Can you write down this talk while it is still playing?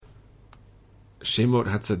Shemot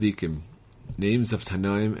Hatzaddikim, names of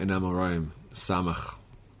Tanaim and Amoraim, Samach,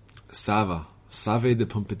 Sava, Save de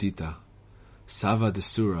Pumpedita, Sava de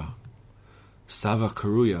Sura, Sava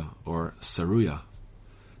Karuya or Saruya,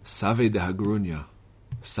 Save de Hagrunya,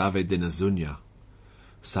 Save de Nazunya,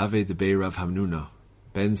 Save de Bei Rav Hamnuna,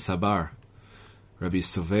 Ben Sabar, Rabbi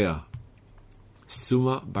Sovea,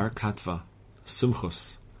 Suma bar Katva,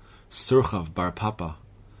 Sumchus, Surchav bar Papa,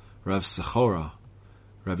 Rav Sechora,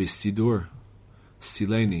 Rabbi Sidur,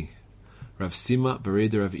 Sileni, Rav Sima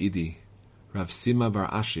Bereder Rav Idi, Rav Sima bar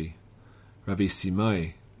Ashi, Rabbi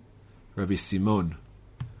Simai, Rabbi Simon,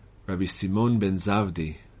 Rabbi Simon ben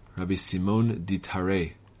Zavdi, Rabbi Simon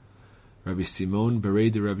Ditare, Rabbi Simon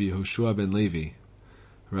Bereder Rabbi Yehoshua ben Levi,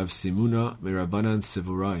 Rav Simuna Merabanan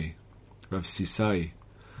Sevurai, Rav Sisai,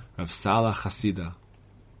 Rav Salah Chasida,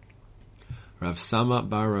 Rav Sama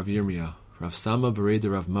bar Rav Yirmiyah, Rav Sama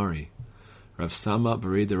Bereder Rav Mari, Rav Sama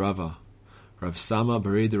Bereder Rava, Rav Sama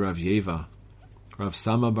Bereder Rav Yeva, Rav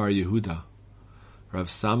Sama bar Yehuda, Rav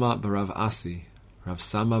Sama bar Rav Asi, Rav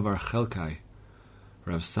Sama bar Chelkai,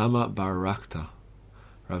 Rav Sama bar Rakta,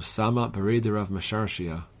 Rav Sama Bereder Rav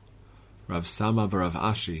Masharshia, Rav Sama bar Rav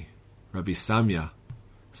Ashi, Rabbi Samya,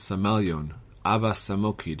 Samalion, Abba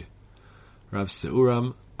Samokid, Rav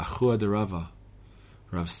Seuram Achua de Rava,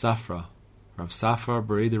 Rav Safra, Rav Safra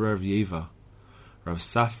Bereder Rav Yeva, Rav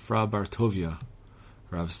Safra bar Tovia,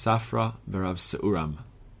 Rav Safra bar Rav Seuram.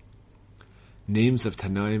 Names of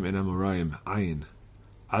Tanaim and Amoraim, Ayin,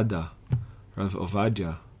 Ada, Rav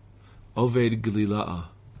Ovadia, Oved Galila'a,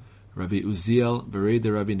 Rabbi Uziel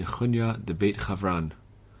Bereder Rabbi Nechunya de Beit Chavran,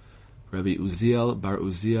 Rabbi Uziel bar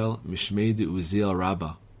Uziel Mishmei de Uziel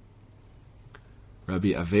Rabba,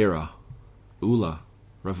 Rabbi Avera, Ula,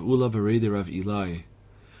 Rav Ula Bereder Rav Eli,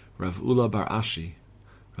 Rav Ula bar Ashi,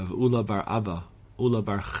 Rav Ula bar Abba, Ula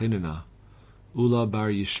bar Chinana, Ula bar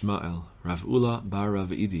Yishmael, Rav Ula bar Rav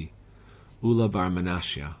Idi, Ula bar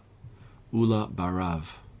Menashia, Ula bar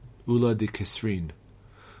Rav, Ula de Kesrin,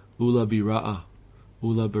 Ula Bira'a,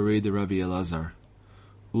 Ula Bereder Rabbi Elazar,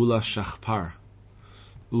 Ula Shachpar,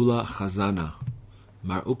 Ula Chazana,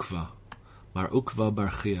 Mar Ukva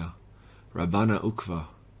bar Chia, Rabbana Ukva,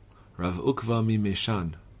 Rav Ukva mi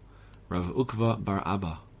Meshan, Rav Ukva bar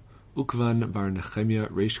Abba, Ukvan bar Nechemia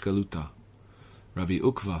Reish Galuta, Rabbi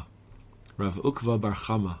Ukva, Rav Ukva bar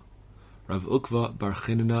Chama, Rav Ukva bar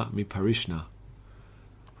Chinana mi Parishna,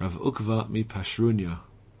 Rav Ukva mi Pashrunya,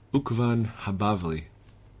 Ukvan Habavli,